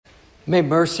May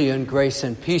mercy and grace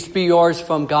and peace be yours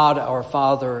from God our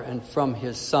Father and from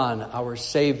his Son, our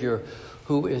Savior,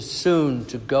 who is soon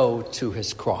to go to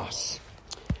his cross.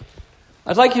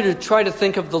 I'd like you to try to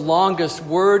think of the longest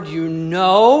word you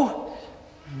know.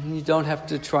 You don't have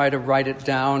to try to write it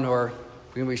down or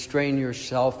restrain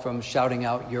yourself from shouting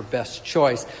out your best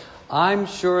choice. I'm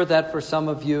sure that for some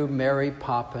of you, Mary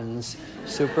Poppins,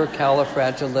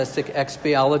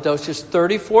 supercalifragilisticexpialidocious,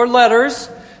 34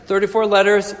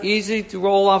 letters, easy to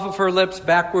roll off of her lips,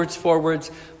 backwards,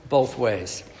 forwards, both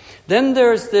ways. Then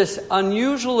there's this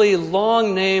unusually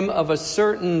long name of a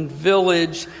certain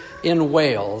village in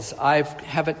Wales. I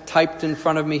have it typed in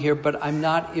front of me here, but I'm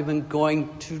not even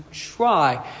going to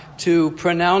try to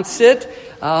pronounce it.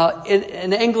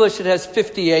 In English, it has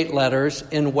 58 letters.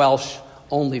 In Welsh,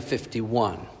 only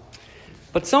 51.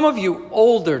 But some of you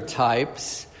older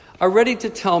types are ready to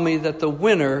tell me that the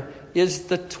winner is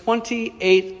the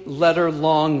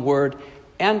 28-letter-long word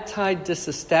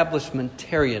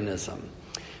anti-disestablishmentarianism,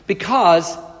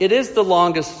 because it is the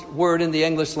longest word in the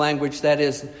English language that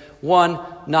is, 1,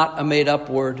 not a made-up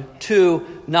word,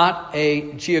 2, not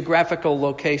a geographical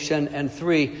location, and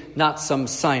 3, not some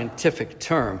scientific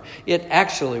term. It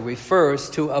actually refers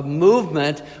to a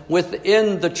movement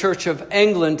within the Church of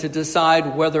England to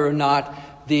decide whether or not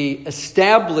the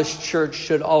established church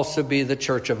should also be the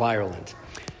Church of Ireland.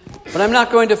 But I'm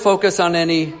not going to focus on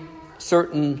any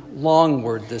certain long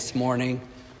word this morning,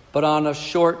 but on a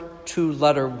short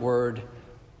 2-letter word,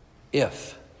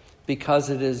 if, because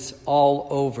it is all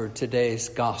over today's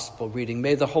gospel reading.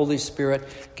 May the Holy Spirit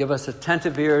give us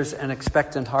attentive ears and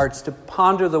expectant hearts to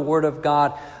ponder the Word of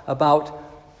God about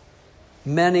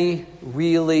many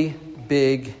really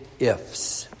big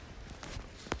ifs.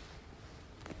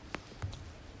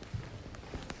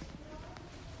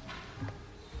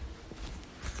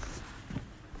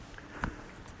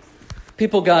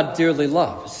 People God dearly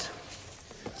loves.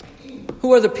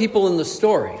 Who are the people in the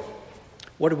story?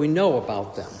 What do we know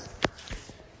about them?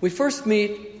 We first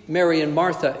meet Mary and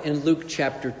Martha in Luke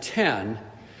chapter 10.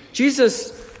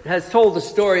 Jesus has told the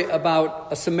story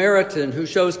about a Samaritan who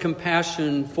shows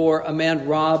compassion for a man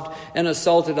robbed and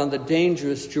assaulted on the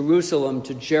dangerous Jerusalem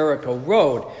to Jericho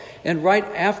road. And right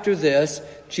after this,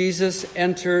 Jesus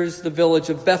enters the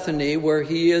village of Bethany, where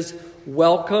he is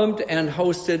welcomed and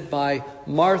hosted by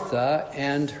Martha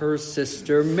and her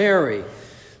sister Mary.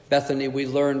 Bethany, we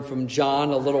learn from John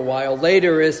a little while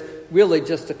later, is really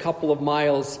just a couple of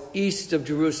miles east of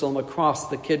Jerusalem across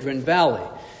the Kidron Valley.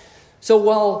 So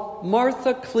while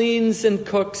Martha cleans and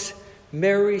cooks,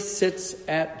 Mary sits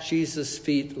at Jesus'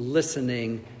 feet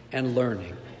listening and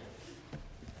learning.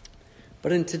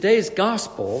 But in today's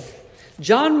gospel,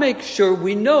 John makes sure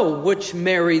we know which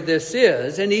Mary this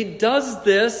is, and he does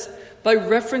this by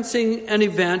referencing an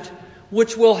event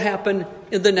which will happen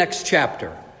in the next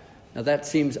chapter. Now that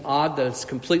seems odd that it's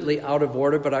completely out of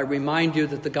order, but I remind you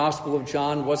that the Gospel of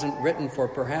John wasn't written for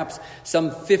perhaps some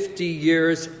 50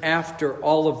 years after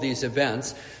all of these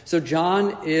events. So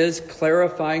John is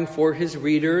clarifying for his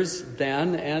readers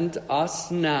then and us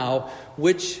now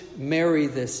which Mary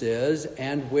this is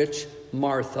and which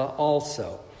Martha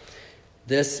also.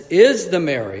 This is the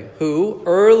Mary who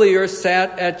earlier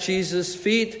sat at Jesus'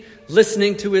 feet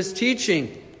listening to his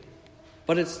teaching.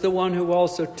 But it's the one who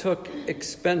also took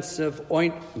expensive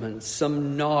ointment,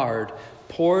 some nard,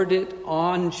 poured it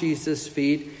on Jesus'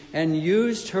 feet, and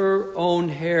used her own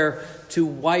hair to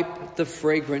wipe the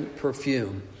fragrant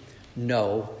perfume.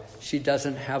 No, she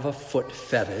doesn't have a foot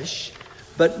fetish,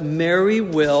 but Mary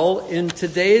will, in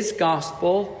today's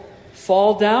gospel,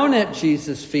 fall down at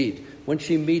Jesus' feet when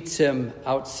she meets him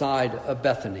outside of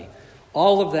Bethany.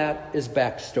 All of that is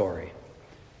backstory.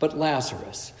 But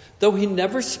Lazarus, though he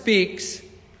never speaks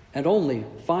and only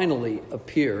finally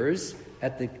appears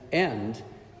at the end,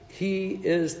 he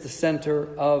is the center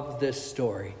of this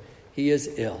story. He is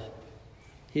ill.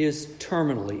 He is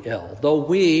terminally ill, though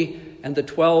we and the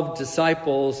 12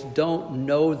 disciples don't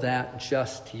know that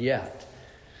just yet.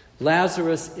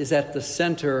 Lazarus is at the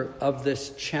center of this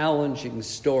challenging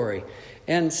story,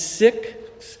 and 6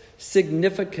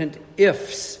 significant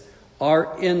ifs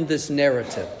are in this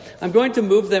narrative. I'm going to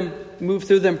move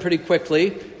through them pretty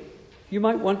quickly. You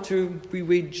might want to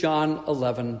reread John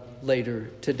 11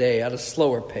 later today at a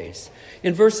slower pace.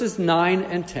 In verses 9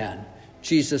 and 10,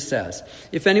 Jesus says,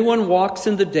 "If anyone walks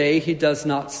in the day, he does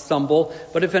not stumble,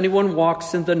 but if anyone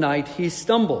walks in the night, he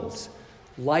stumbles."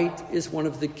 Light is one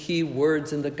of the key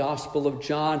words in the Gospel of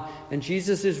John, and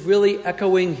Jesus is really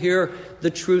echoing here the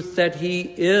truth that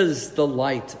he is the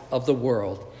light of the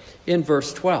world. In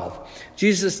verse 12,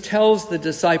 Jesus tells the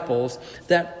disciples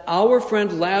that our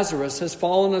friend Lazarus has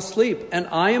fallen asleep, and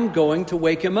I am going to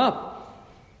wake him up.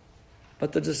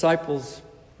 But the disciples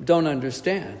don't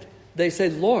understand. They say,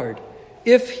 Lord,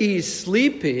 if he's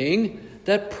sleeping,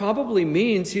 that probably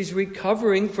means he's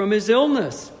recovering from his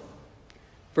illness.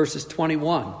 Verses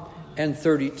 21 and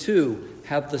 32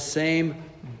 have the same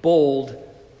bold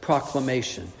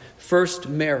proclamation. First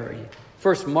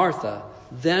Martha,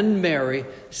 then Mary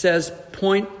says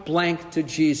point blank to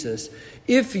Jesus,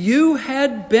 if you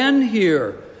had been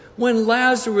here when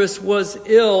Lazarus was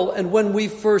ill and when we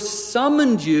first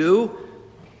summoned you,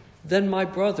 then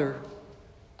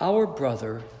our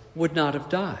brother, would not have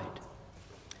died.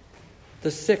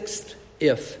 The sixth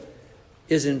if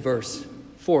is in verse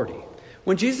 40.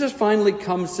 When Jesus finally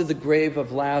comes to the grave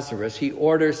of Lazarus, he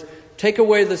orders, take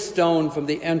away the stone from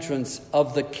the entrance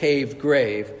of the cave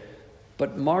grave.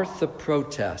 But Martha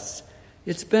protests.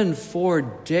 It's been 4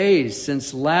 days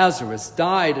since Lazarus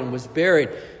died and was buried.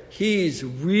 He's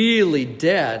really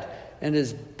dead, and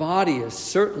his body is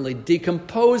certainly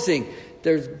decomposing.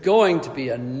 There's going to be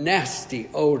a nasty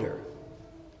odor.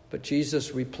 But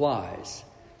Jesus replies,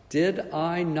 did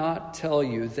I not tell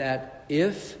you that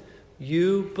if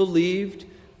you believed,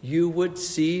 you would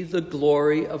see the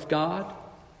glory of God?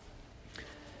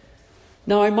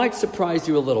 Now, I might surprise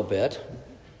you a little bit,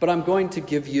 but I'm going to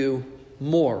give you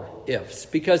more ifs,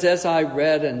 because as I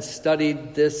read and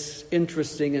studied this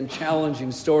interesting and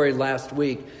challenging story last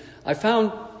week, I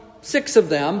found 6 of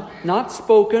them, not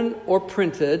spoken or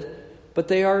printed, but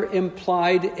they are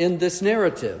implied in this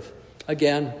narrative.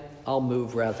 Again, I'll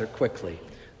move rather quickly.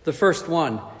 The first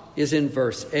one is in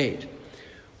verse 8.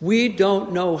 We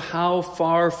don't know how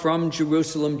far from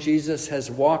Jerusalem Jesus has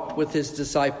walked with his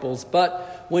disciples,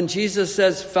 but when Jesus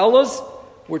says, fellas,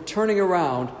 we're turning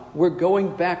around, we're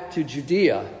going back to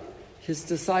Judea, his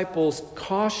disciples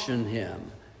caution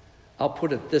him. I'll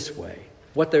put it this way.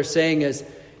 What they're saying is,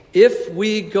 if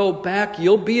we go back,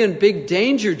 you'll be in big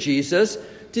danger, Jesus.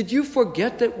 Did you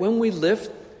forget that when we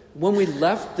left,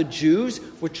 the Jews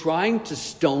were trying to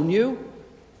stone you?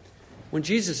 When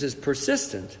Jesus is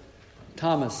persistent,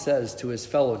 Thomas says to his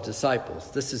fellow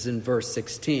disciples, this is in verse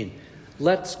 16,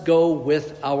 let's go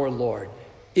with our Lord.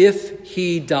 If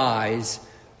he dies,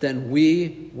 then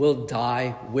we will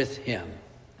die with him.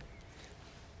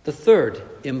 The third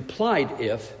implied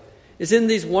if is in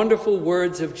these wonderful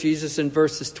words of Jesus in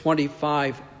verses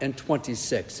 25 and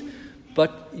 26.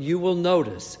 But you will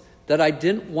notice that I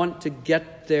didn't want to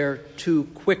get there too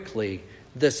quickly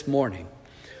this morning.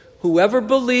 Whoever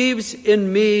believes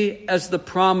in me as the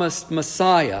promised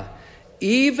Messiah,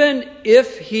 even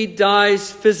if he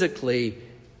dies physically,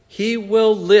 he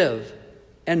will live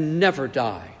and never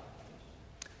die.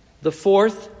 The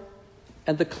fourth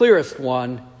and the clearest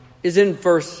one is in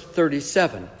verse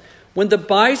 37. When the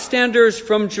bystanders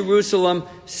from Jerusalem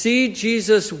see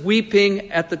Jesus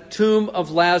weeping at the tomb of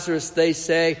Lazarus, they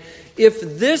say, if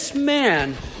this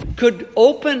man could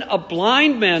open a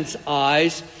blind man's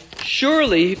eyes,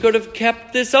 surely he could have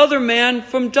kept this other man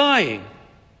from dying.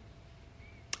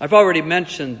 I've already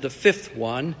mentioned the fifth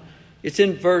one. It's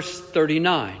in verse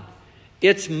 39.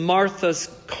 It's Martha's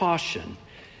caution.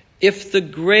 If the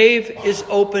grave is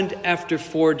opened after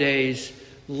 4 days,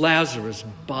 Lazarus'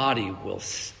 body will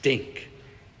stink.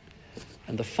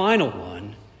 And the final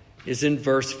one is in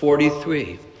verse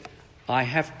 43. I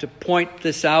have to point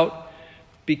this out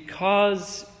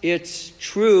because it's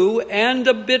true and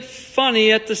a bit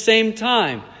funny at the same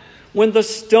time. When the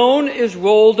stone is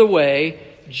rolled away,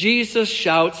 Jesus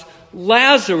shouts,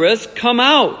 Lazarus, come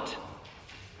out.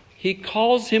 He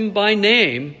calls him by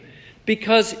name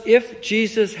because if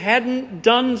Jesus hadn't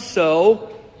done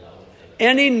so,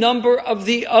 any number of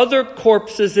the other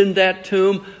corpses in that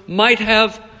tomb might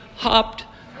have hopped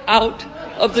out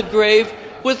of the grave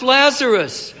with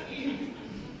Lazarus.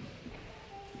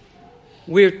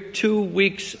 We're 2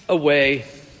 weeks away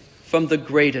from the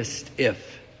greatest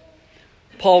if.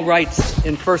 Paul writes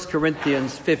in 1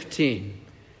 Corinthians 15,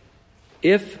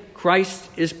 if Christ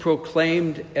is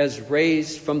proclaimed as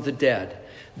raised from the dead,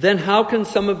 then how can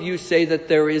some of you say that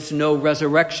there is no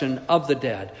resurrection of the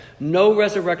dead? No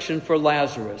resurrection for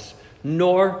Lazarus,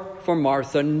 nor for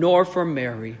Martha, nor for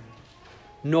Mary,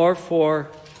 nor for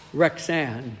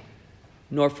Rexanne,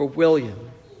 nor for William,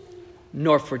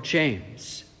 nor for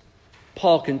James.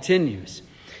 Paul continues,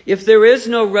 if there is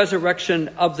no resurrection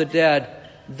of the dead,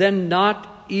 then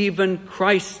not even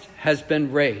Christ has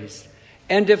been raised.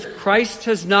 And if Christ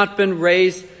has not been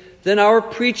raised, then our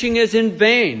preaching is in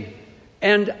vain,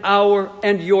 and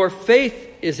your faith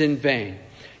is in vain.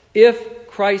 If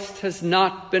Christ has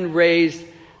not been raised,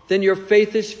 then your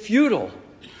faith is futile,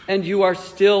 and you are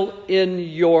still in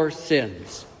your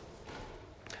sins.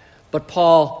 But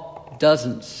Paul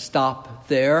doesn't stop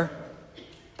there.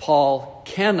 Paul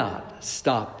cannot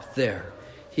stop there.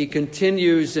 He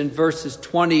continues in verses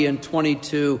 20 and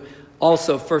 22,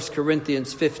 also 1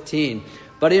 Corinthians 15.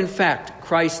 But in fact,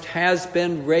 Christ has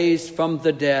been raised from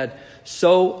the dead,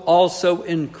 so also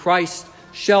in Christ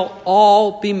shall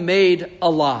all be made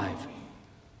alive,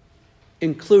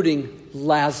 including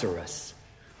Lazarus,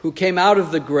 who came out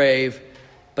of the grave,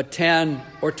 but 10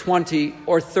 or 20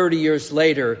 or 30 years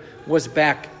later was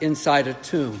back inside a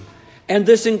tomb. And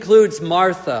this includes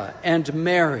Martha and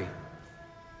Mary,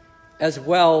 as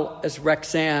well as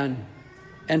Rexanne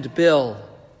and Bill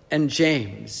and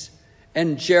James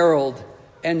and Gerald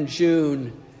and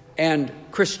June and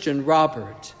Christian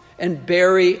Robert and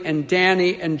Barry and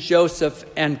Danny and Joseph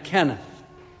and Kenneth.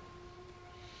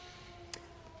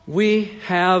 We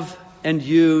have and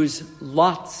use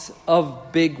lots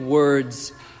of big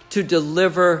words to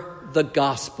deliver the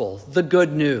gospel, the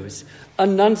good news.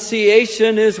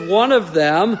 Annunciation is one of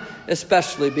them,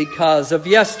 especially because of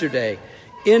yesterday.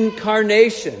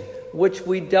 Incarnation, which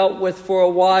we dealt with for a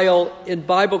while in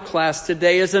Bible class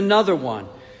today, is another one.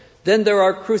 Then there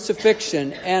are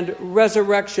crucifixion and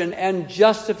resurrection and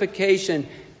justification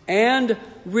and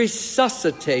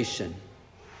resuscitation.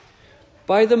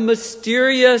 By the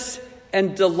mysterious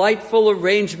and delightful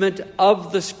arrangement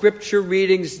of the scripture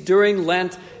readings during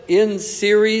Lent in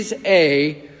Series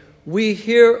A, we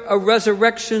hear a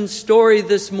resurrection story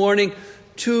this morning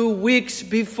 2 weeks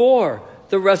before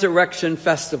the Resurrection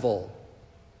Festival.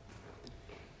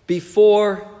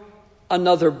 Before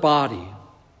another body,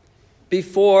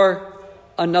 before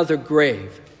another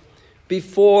grave,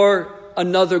 before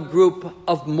another group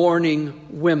of mourning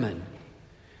women,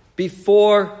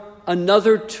 before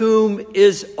another tomb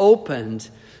is opened,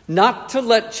 not to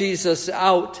let Jesus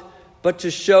out, but to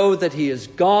show that he is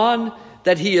gone,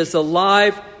 that he is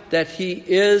alive, that he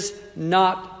is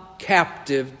not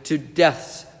captive to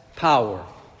death's power.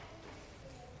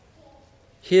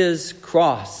 His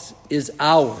cross is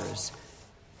ours.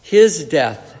 His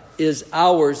death is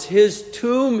ours. His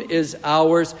tomb is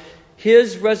ours.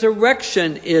 His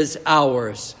resurrection is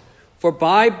ours. For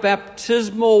by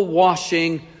baptismal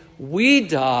washing, we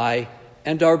die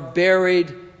and are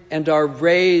buried and are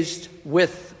raised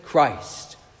with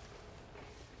Christ.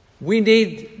 We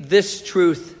need this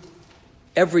truth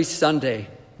every Sunday,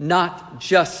 not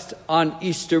just on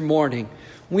Easter morning.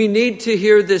 We need to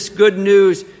hear this good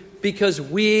news because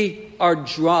we are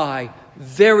dry,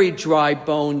 very dry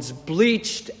bones,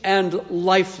 bleached and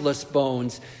lifeless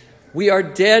bones. We are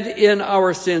dead in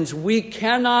our sins. We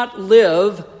cannot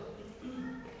live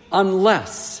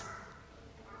unless.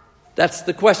 That's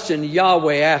the question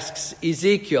Yahweh asks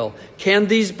Ezekiel. Can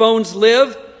these bones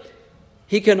live?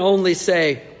 He can only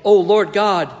say, "Oh Lord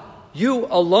God, you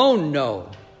alone know."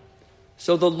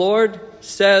 So the Lord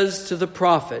says to the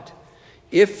prophet,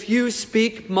 "If you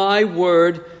speak my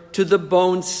word to the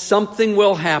bones, something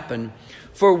will happen.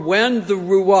 For when the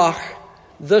Ruach,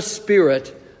 the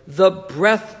Spirit, the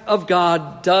breath of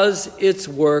God does its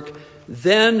work,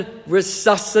 then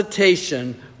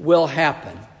resuscitation will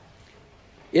happen."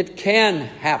 It can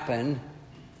happen.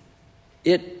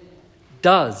 It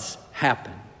does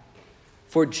happen.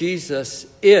 For Jesus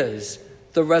is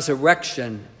the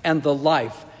resurrection and the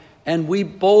life. And we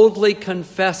boldly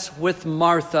confess with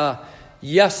Martha,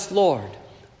 "Yes, Lord,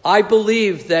 I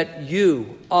believe that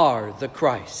you are the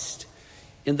Christ."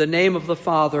 In the name of the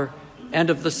Father, and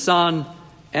of the Son,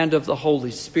 and of the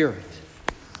Holy Spirit.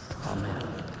 Amen.